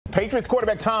Patriots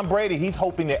quarterback Tom Brady, he's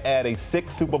hoping to add a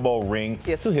 6th Super Bowl ring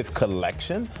to his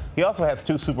collection. He also has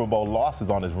 2 Super Bowl losses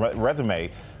on his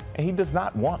resume, and he does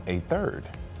not want a 3rd.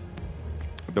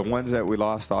 The ones that we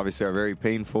lost obviously are very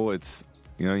painful. It's,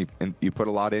 you put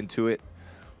a lot into it,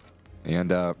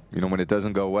 and when it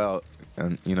doesn't go well,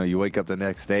 and you wake up the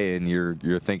next day and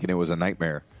you're thinking it was a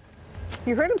nightmare.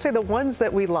 You heard him say the ones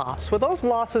that we lost. Were those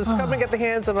losses coming at the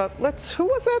hands of who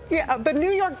was it? Yeah, the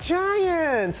New York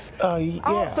Giants. Yeah.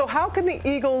 Oh, so how can the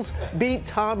Eagles beat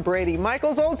Tom Brady,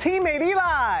 Michael's old teammate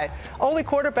Eli? Only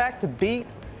quarterback to beat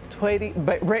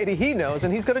Brady he knows,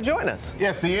 and he's going to join us.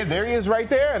 Yes, there he is right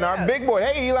there, and our big boy.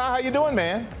 Hey, Eli, how you doing,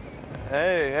 man?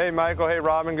 Hey, Michael. Hey,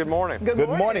 Robin. Good morning. Good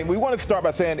morning. We want to start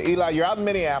by saying, Eli, you're out in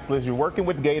Minneapolis. You're working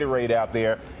with Gatorade out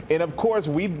there. And, of course,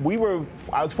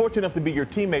 I was fortunate enough to be your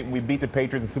teammate when we beat the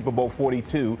Patriots in Super Bowl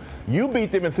 42. You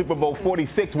beat them in Super Bowl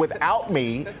 46 without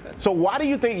me. So why do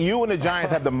you think you and the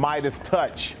Giants have the Midas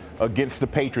touch against the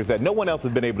Patriots that no one else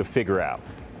has been able to figure out?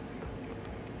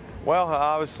 Well,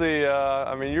 obviously,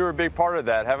 you were a big part of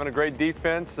that. Having a great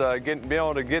defense, being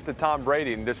able to get to Tom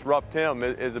Brady and disrupt him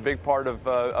is a big part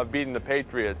of beating the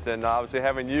Patriots. And obviously,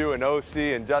 having you and OC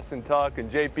and Justin Tuck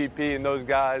and JPP and those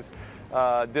guys,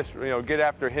 get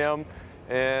after him.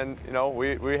 And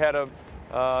we had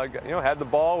had the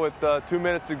ball with 2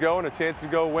 minutes to go and a chance to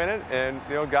go win it. And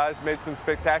guys made some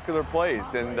spectacular plays.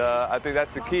 And I think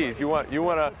that's the key. You want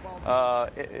to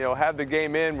have the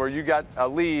game in where you got a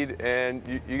lead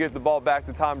and you get the ball back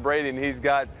to Tom Brady and he's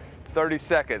got 30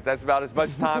 seconds. That's about as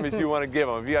much time as you want to give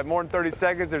him. If you have more than 30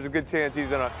 seconds, there's a good chance he's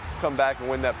going to come back and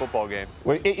win that football game.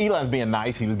 Well, Eli's being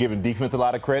nice. He was giving defense a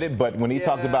lot of credit, but when he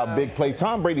talked about big plays,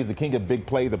 Tom Brady's the king of big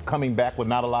plays, of coming back with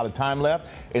not a lot of time left,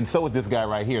 and so is this guy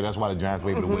right here. That's why the Giants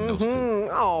were able to win those 2.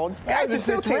 Oh, guys, it's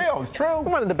real. It's true.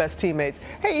 One of the best teammates.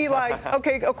 Hey, Eli,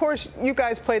 okay, of course, you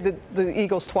guys played the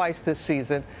Eagles twice this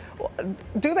season.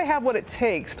 Do they have what it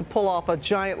takes to pull off a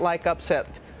giant-like upset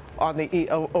on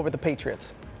over the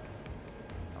Patriots?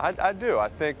 I do. I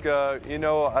think,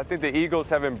 I think the Eagles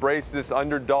have embraced this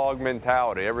underdog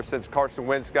mentality ever since Carson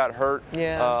Wentz got hurt.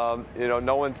 Yeah.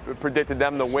 No one's predicted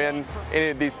them to win any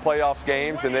of these playoff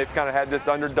games, and they've kind of had this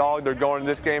underdog. They're going to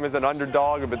this game as an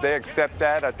underdog, but they accept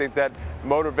that. I think that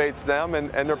motivates them,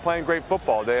 and they're playing great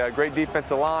football. They have a great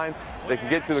defensive line. They can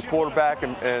get to the quarterback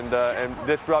and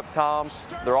disrupt Tom.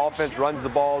 Their offense runs the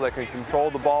ball. They can control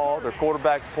the ball. Their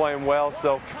quarterback's playing well.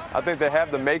 So I think they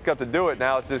have the makeup to do it.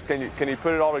 Now it's just can you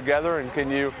put it all together, and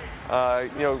can you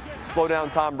slow down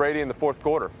Tom Brady in the 4th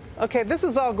quarter? Okay, this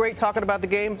is all great talking about the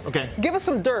game. Okay. Give us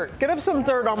some dirt. Give us some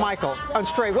dirt on Michael, on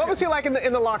Stray. What was he like in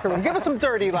the locker room? Give us some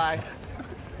dirt, Eli.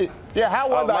 Yeah, how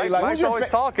was that, Eli? Mike's always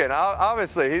talking.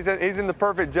 Obviously, he's in the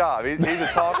perfect job. He's a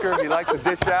talker. He likes to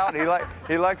dish out.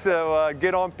 He likes to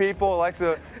get on people. He likes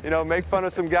to make fun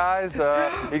of some guys.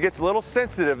 He gets a little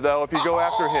sensitive though if you go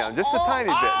after him, just a tiny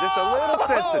bit, just a little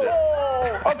sensitive.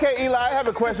 Okay, Eli, I have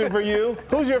a question for you.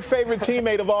 Who's your favorite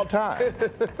teammate of all time?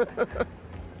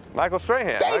 Michael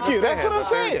Strahan. Thank you. That's what I'm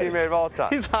saying. Teammate of all time.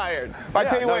 He's hired. I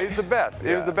tell you what, he's the best.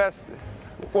 He was the best.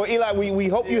 Well, Eli, we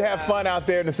hope you have fun out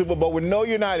there in the Super Bowl. We know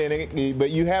you're not in it,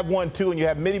 but you have won 2, and you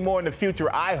have many more in the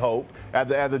future, I hope,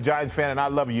 as a Giants fan, and I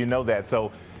love you know that.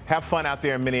 So have fun out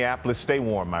there in Minneapolis. Stay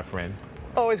warm, my friend.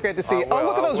 Always great to see you. Oh,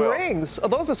 look at those rings. Are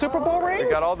those the Super Bowl rings? They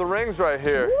got all the rings right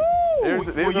here.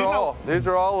 These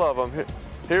are all of them.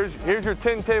 Here's your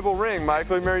 10-table ring,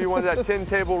 Michael. Remember you wanted that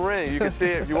 10-table ring. You can see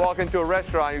it if you walk into a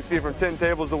restaurant. You can see it from 10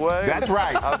 tables away. That's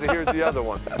right. Here's the other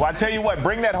one. Well, I tell you what,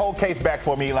 bring that whole case back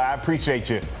for me, Eli. I appreciate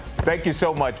you. Thank you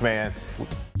so much, man.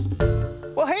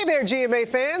 Well, hey there,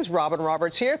 GMA fans. Robin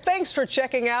Roberts here. Thanks for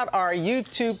checking out our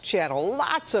YouTube channel.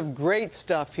 Lots of great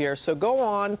stuff here. So go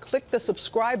on, click the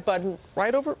subscribe button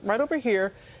right over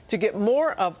here to get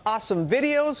more of awesome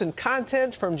videos and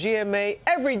content from GMA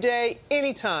every day,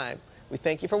 anytime. We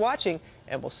thank you for watching,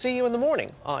 and we'll see you in the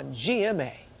morning on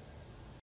GMA.